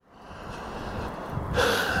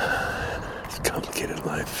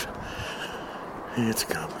life. It's a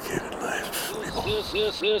complicated life, people.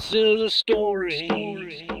 This is a story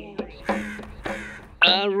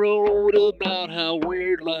I wrote about how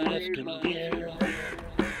weird life can get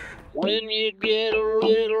when you get a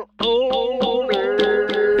little older.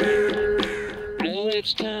 Now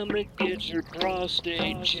it's time to get your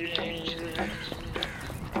prostate checked.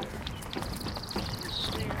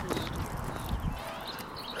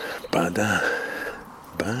 Ba-da,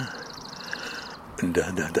 ba-da-da-da.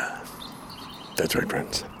 That's right,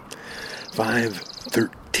 friends.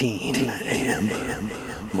 5:13 a.m.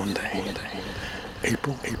 Monday,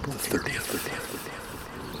 April 30th.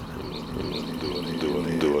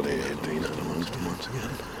 Doing once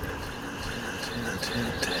again.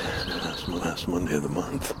 Last Monday of the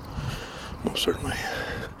month. Most certainly.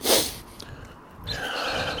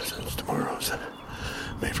 Since tomorrow's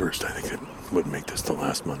May 1st, I think it would make this the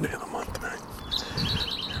last Monday of the month. Right?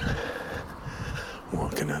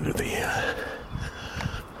 Walking under the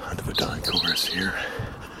dawn chorus here,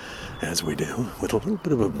 as we do, with a little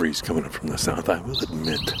bit of a breeze coming up from the south. I will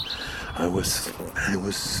admit, I was,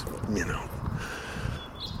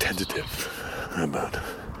 tentative about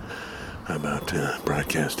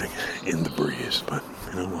broadcasting in the breeze, but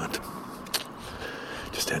you know what?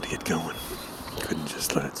 Just had to get going. Couldn't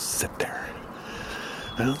just let it sit there.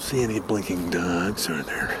 I don't see any blinking dogs, or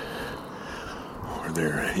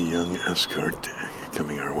their young escort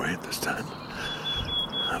coming our way at this time.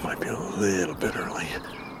 I might be a little bit early.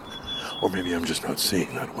 Or maybe I'm just not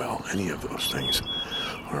seeing that well. Any of those things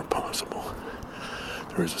are possible.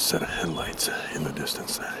 There is a set of headlights in the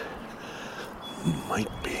distance that might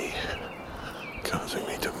be causing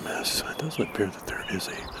me to miss. It doesn't appear that there is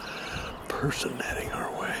a person heading our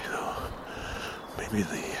way, though. Maybe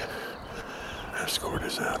the escort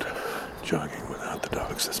is out jogging without the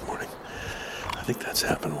dogs this morning. I think that's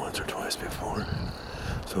happened once or twice before.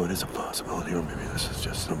 So it is a possibility, or maybe this is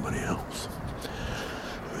just somebody else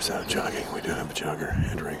who's out jogging. We do have a jogger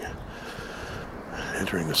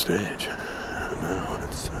entering the stage. Now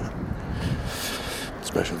it's a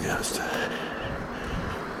special guest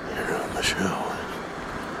here on the show.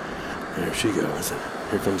 There she goes.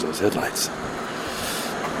 Here comes those headlights.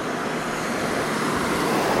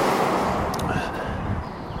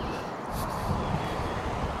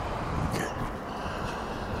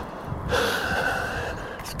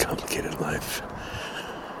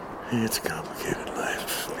 It's a complicated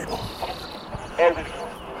life, people.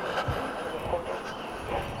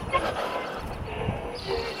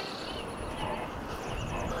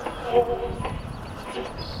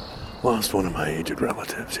 Lost one of my aged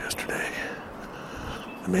relatives yesterday.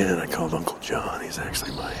 The man I called Uncle John, he's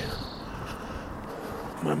actually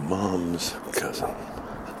my mom's cousin.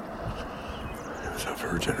 He was of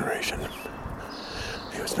her generation.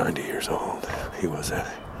 He was 90 years old. He was a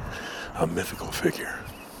mythical figure.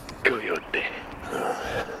 Coyote.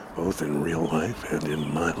 Both in real life and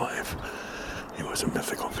in my life, he was a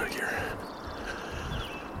mythical figure.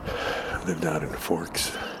 Lived out in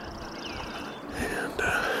Forks, and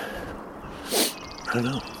I don't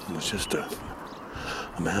know, was just a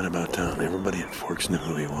man about town. Everybody in Forks knew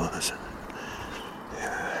who he was.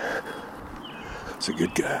 He's a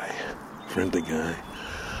good guy, friendly guy,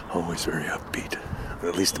 always very upbeat,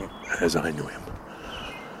 at least as I knew him.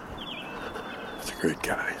 He's a great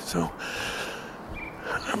guy. So,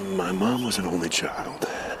 my mom was an only child,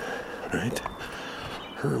 right?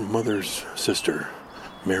 Her mother's sister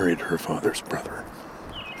married her father's brother,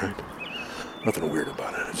 right? Nothing weird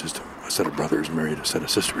about it. It's just a set of brothers married a set of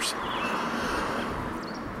sisters.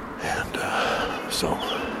 And so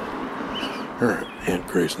her Aunt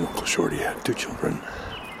Grace and Uncle Shorty had two children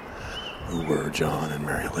who were John and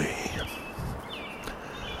Mary Lee.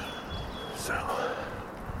 So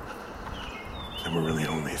there were really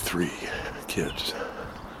only 3 kids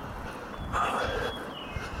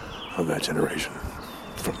of that generation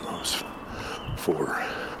from those 4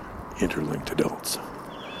 interlinked adults.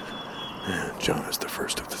 And John is the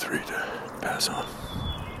first of the 3 to pass on.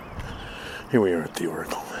 Here we are at the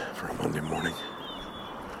Oracle for a Monday morning.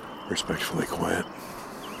 Respectfully quiet.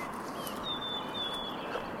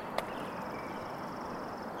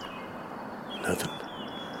 Nothing.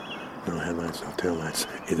 No headlights, no taillights,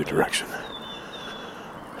 either direction.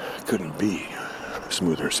 Couldn't be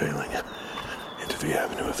smoother sailing into the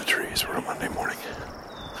avenue of the trees for a Monday morning.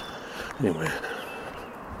 Anyway,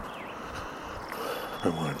 I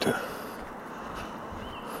wanted to,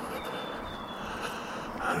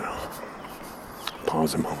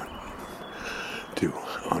 pause a moment to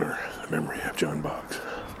honor the memory of John Boggs.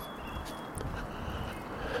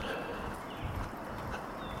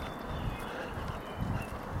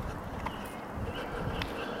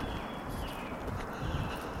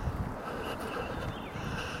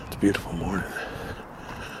 beautiful morning.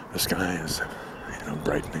 The sky is,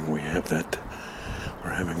 brightening. We're having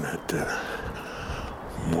that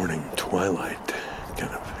morning twilight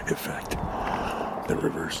kind of effect. The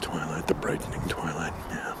reverse twilight, the brightening twilight.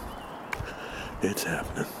 Yeah, it's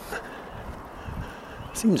happening.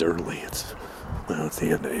 Seems early. It's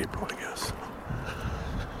the end of April, I guess.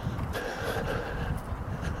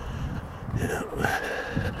 Yeah.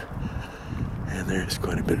 And there's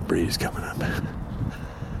quite a bit of breeze coming up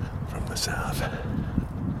from the south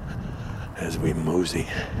as we mosey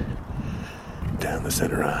down the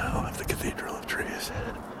center aisle of the Cathedral of Trees,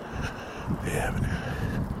 the avenue.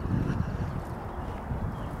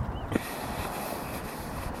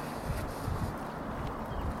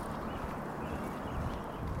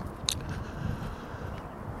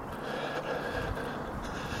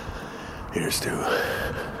 Here's to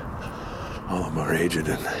all of our aged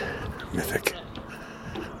and mythic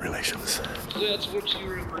relations. That's what you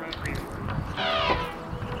remember.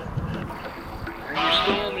 And you're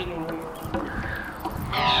standing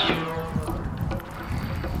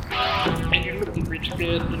and you're looking at your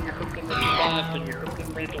death, and you're looking at your life, and you're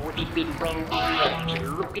looking at what you did wrong and right.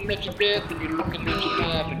 You're looking at your death, and you're looking at your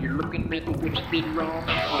life, and you're looking at what you did wrong and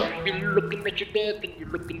right. You're looking at your death, and you're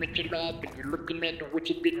looking at your life, and you're looking at what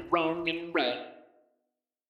you did wrong and right.